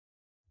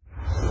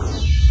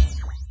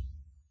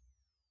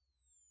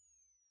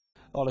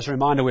Well, as a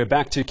reminder, we're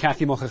back to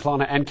Kathy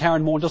Mochaklana and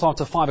Karen Moore just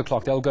after 5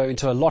 o'clock. They'll go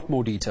into a lot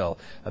more detail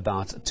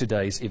about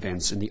today's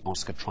events in the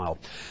Oscar trial.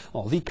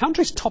 Well, the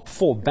country's top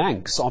 4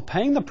 banks are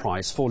paying the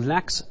price for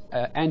lax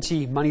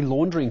anti-money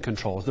laundering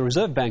controls. The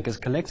Reserve Bank has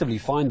collectively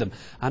fined them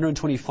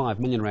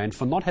 125 million rand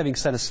for not having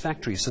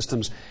satisfactory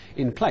systems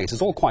in place.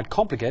 It's all quite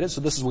complicated,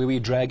 so this is where we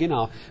drag in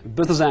our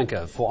business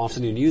anchor for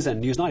Afternoon News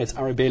and Newsnight. It's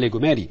Arabile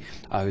Gumede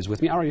who's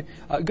with me. Ari,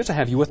 good to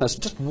have you with us.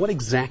 Just what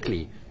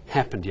exactly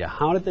happened here?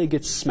 How did they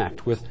get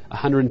smacked with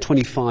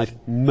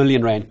 125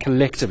 million rand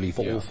collectively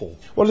for all 4?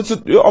 Well, it's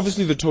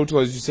obviously the total,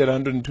 as you said,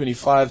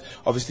 125.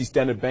 Obviously,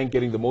 Standard Bank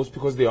getting the most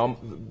because they are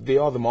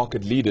the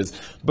market leaders.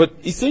 But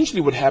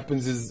essentially, what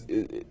happens is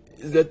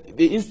that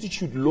they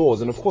institute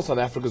laws, and of course South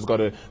Africa's got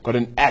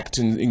an act,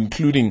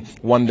 including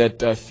one that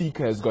FICA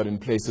has got in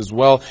place as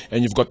well,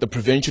 and you've got the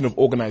Prevention of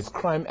Organised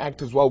Crime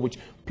Act as well, which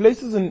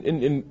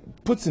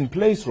puts in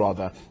place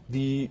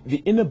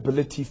the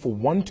inability for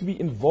one to be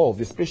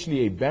involved,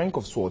 especially a bank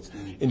of sorts,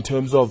 in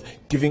terms of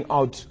giving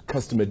out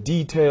customer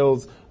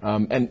details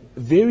and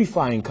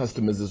verifying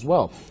customers as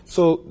well.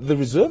 So the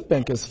Reserve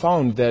Bank has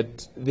found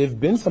that there have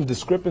been some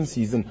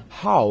discrepancies in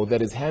how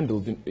that is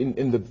handled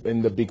in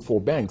the big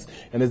 4 banks,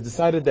 and has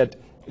decided that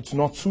it's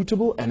not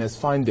suitable and has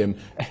fined them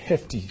a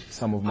hefty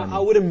sum of money. I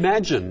would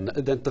imagine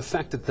that the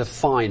fact that the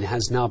fine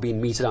has now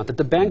been meted out, that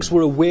the banks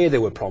were aware there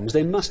were problems,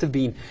 they must have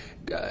been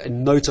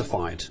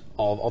notified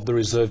of the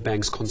Reserve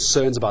Bank's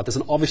concerns about this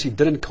and obviously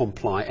didn't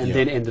comply and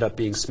then ended up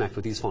being smacked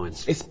with these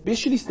fines.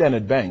 Especially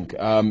Standard Bank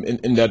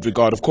in that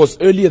regard. Of course,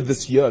 earlier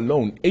this year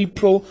alone,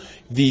 April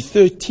the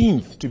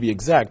 13th to be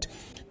exact,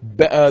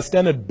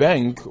 Standard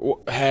Bank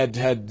had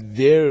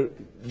their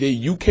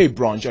UK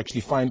branch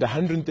actually fined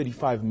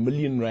 135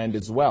 million rand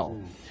as well.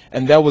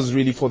 And that was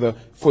really for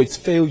its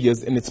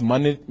failures in its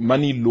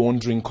money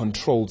laundering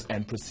controls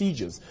and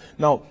procedures.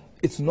 Now,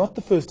 it's not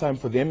the first time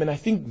for them, and I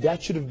think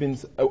that should have been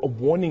a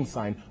warning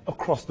sign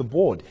across the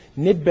board.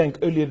 Nedbank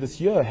earlier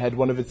this year had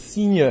one of its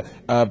senior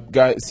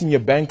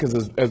bankers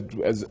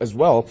as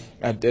well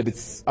at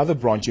its other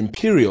branch,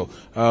 Imperial,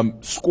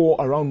 score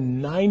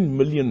around 9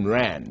 million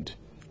rand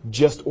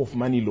just off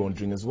money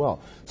laundering as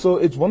well. So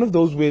it's one of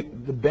those where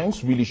the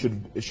banks really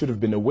should have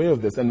been aware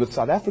of this. And with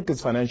South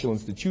Africa's financial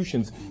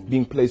institutions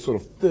being placed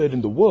sort of third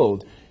in the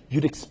world,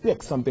 you'd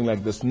expect something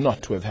like this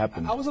not to have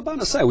happened. I was about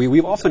to say,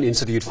 we've often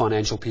interviewed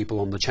financial people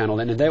on the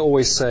channel, and they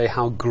always say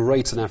how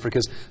great South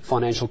Africa's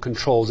financial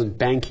controls and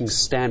banking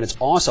standards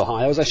are so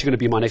high. That was actually going to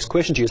be my next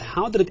question to you, is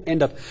how did it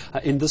end up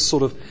in this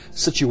sort of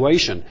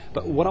situation?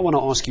 But what I want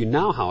to ask you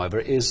now, however,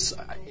 is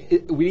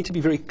we need to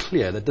be very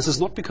clear that this is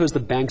not because the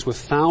banks were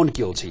found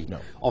guilty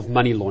of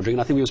money laundering,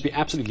 and I think we must be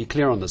absolutely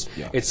clear on this.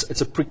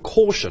 It's a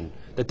precaution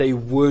that they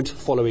weren't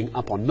following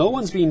up on. No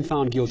one's been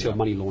found guilty of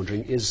money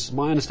laundering, is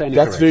my understanding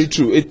correct? That's very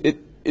true.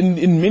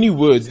 In many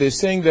words, they're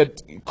saying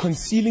that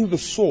concealing the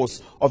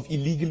source of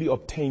illegally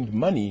obtained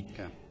money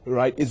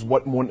is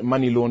what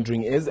money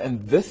laundering is,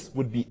 and this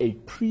would be a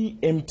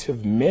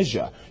preemptive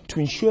measure to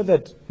ensure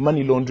that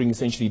money laundering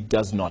essentially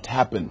does not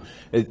happen.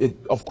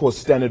 Of course,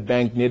 Standard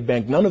Bank,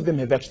 Nedbank, none of them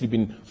have actually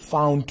been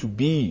found to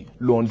be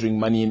laundering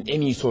money in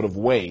any sort of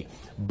way.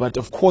 But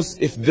of course,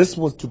 if this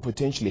was to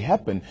potentially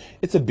happen,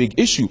 it's a big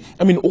issue.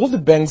 I mean, all the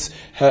banks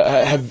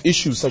have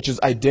issues such as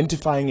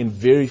identifying and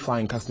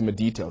verifying customer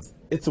details.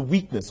 It's a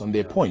weakness on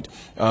their point.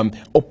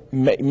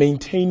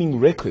 Maintaining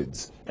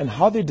records and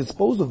how they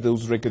dispose of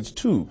those records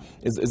too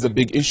is a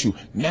big issue.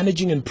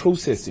 Managing and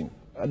processing,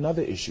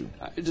 another issue.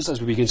 Just as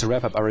we begin to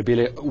wrap up,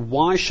 Arabile,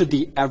 why should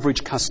the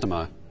average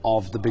customer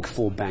of the big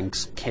 4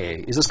 banks care?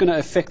 Is this going to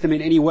affect them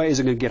in any way? Is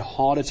it going to get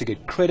harder to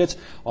get credit?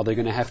 Are they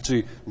going to have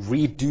to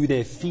redo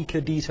their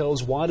FICA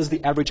details? Why does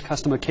the average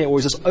customer care? Or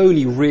is this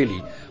only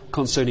really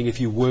concerning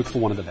if you work for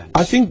one of the banks?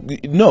 I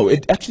think, no,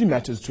 it actually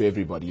matters to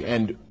everybody.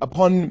 And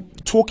upon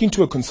talking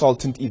to a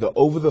consultant, either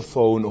over the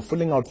phone or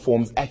filling out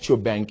forms at your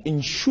bank,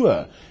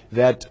 ensure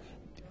that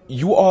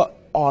you are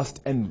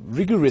asked and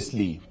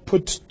rigorously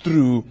put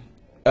through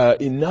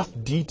enough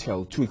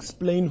detail to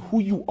explain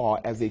who you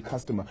are as a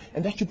customer,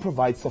 and that you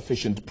provide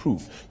sufficient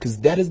proof, because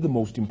that is the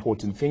most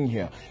important thing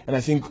here. And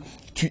I think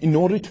in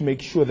order to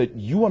make sure that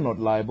you are not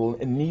liable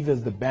and neither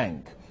is the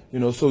bank,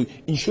 so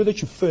ensure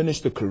that you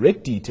furnish the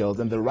correct details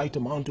and the right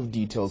amount of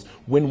details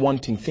when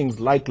wanting things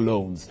like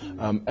loans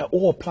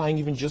or applying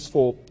even just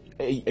for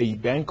a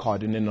bank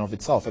card in and of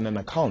itself and an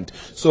account.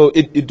 So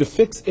it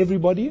affects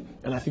everybody,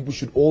 and I think we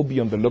should all be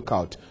on the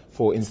lookout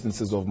for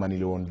instances of money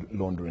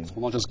laundering.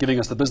 Well, not just giving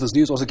us the business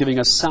news, also giving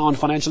us sound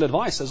financial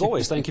advice, as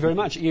always. Thank you very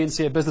much.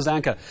 ENC business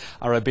anchor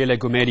Arabile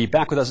Gumede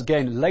back with us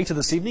again later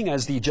this evening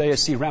as the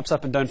JSC wraps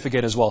up. And don't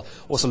forget as well,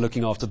 also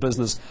looking after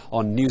business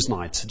on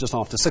Newsnight just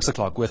after 6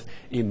 o'clock with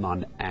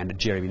Iman and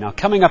Jeremy. Now,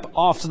 coming up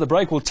after the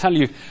break, we'll tell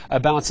you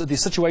about the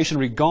situation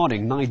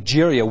regarding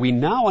Nigeria. We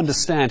now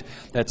understand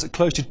that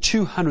close to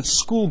 200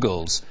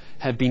 schoolgirls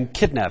have been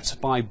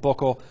kidnapped by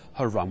Boko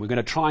Haram. We're going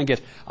to try and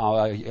get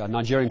our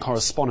Nigerian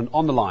correspondent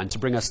on the line to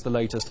bring us the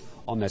latest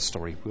on that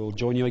story. We'll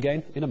join you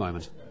again in a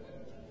moment.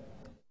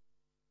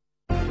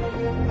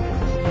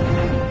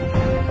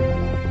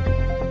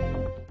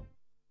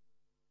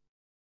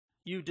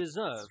 You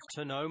deserve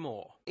to know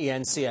more.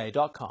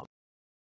 enca.com.